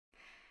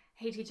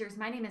Hey teachers,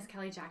 my name is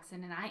Kelly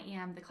Jackson and I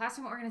am the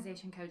classroom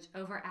organization coach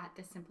over at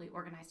the Simply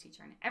Organized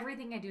Teacher. And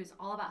everything I do is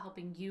all about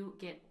helping you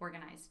get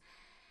organized.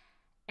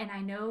 And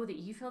I know that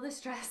you feel the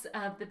stress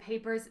of the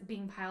papers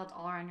being piled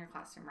all around your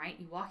classroom, right?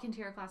 You walk into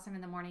your classroom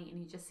in the morning and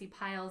you just see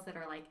piles that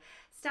are like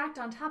stacked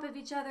on top of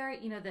each other,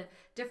 the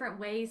different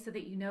ways so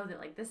that you know that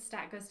like this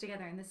stack goes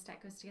together and this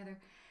stack goes together.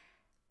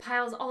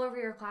 Piles all over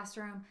your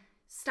classroom,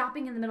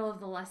 stopping in the middle of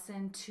the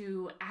lesson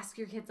to ask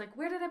your kids like,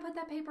 where did I put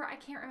that paper? I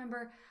can't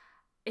remember.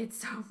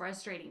 It's so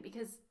frustrating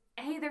because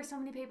A, there's so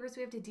many papers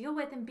we have to deal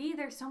with, and B,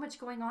 there's so much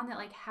going on that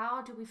like,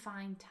 how do we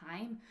find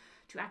time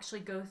to actually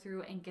go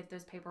through and get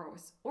those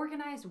papers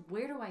organized?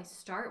 Where do I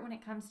start when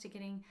it comes to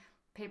getting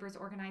papers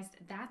organized?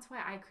 That's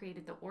why I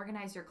created the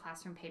Organize Your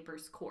Classroom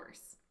Papers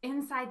course.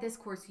 Inside this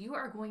course, you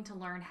are going to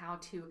learn how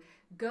to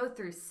go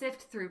through,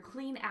 sift through,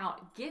 clean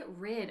out, get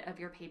rid of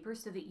your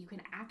papers so that you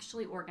can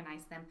actually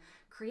organize them,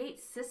 create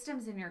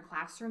systems in your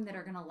classroom that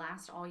are going to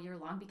last all year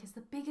long, because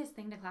the biggest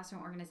thing to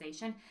classroom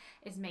organization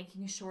is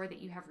making sure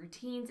that you have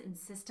routines and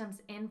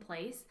systems in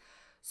place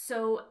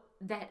so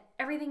that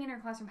everything in your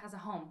classroom has a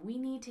home. We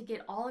need to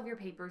get all of your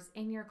papers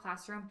in your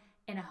classroom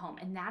in a home,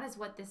 and that is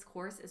what this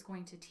course is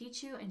going to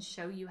teach you and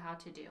show you how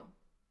to do.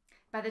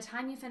 By the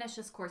time you finish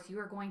this course, you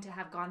are going to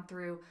have gone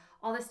through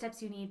all the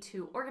steps you need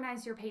to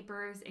organize your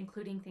papers,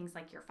 including things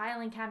like your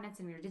filing cabinets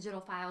and your digital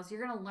files.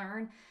 You're going to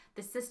learn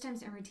the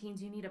systems and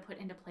routines you need to put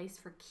into place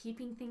for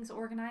keeping things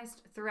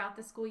organized throughout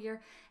the school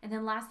year. And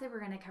then lastly, we're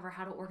going to cover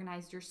how to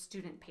organize your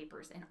student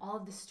papers and all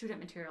of the student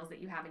materials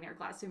that you have in your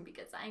classroom,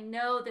 because I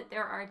know that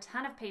there are a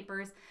ton of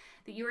papers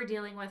that you are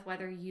dealing with,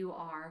 whether you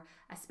are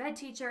a SPED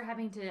teacher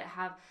having to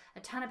have a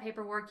ton of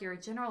paperwork, you're a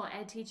general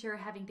ed teacher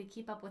having to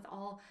keep up with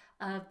all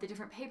of the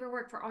different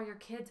paperwork for all your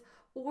kids,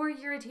 or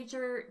you're a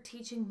teacher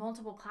teaching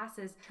multiple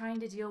classes trying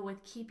to deal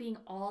with keeping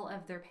all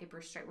of their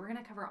papers straight. We're going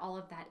to cover all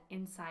of that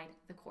inside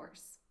the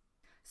course.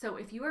 So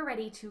if you are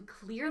ready to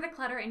clear the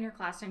clutter in your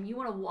classroom, you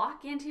want to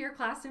walk into your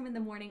classroom in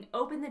the morning,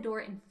 open the door,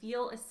 and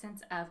feel a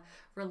sense of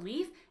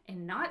relief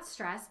and not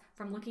stress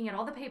from looking at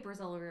all the papers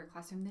all over your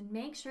classroom, then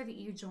make sure that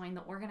you join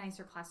the Organize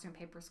Your Classroom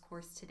Papers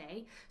course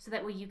today, so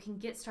that way you can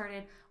get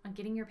started on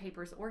getting your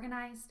papers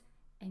organized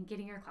and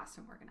getting your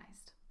classroom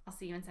organized. I'll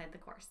see you inside the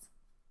course.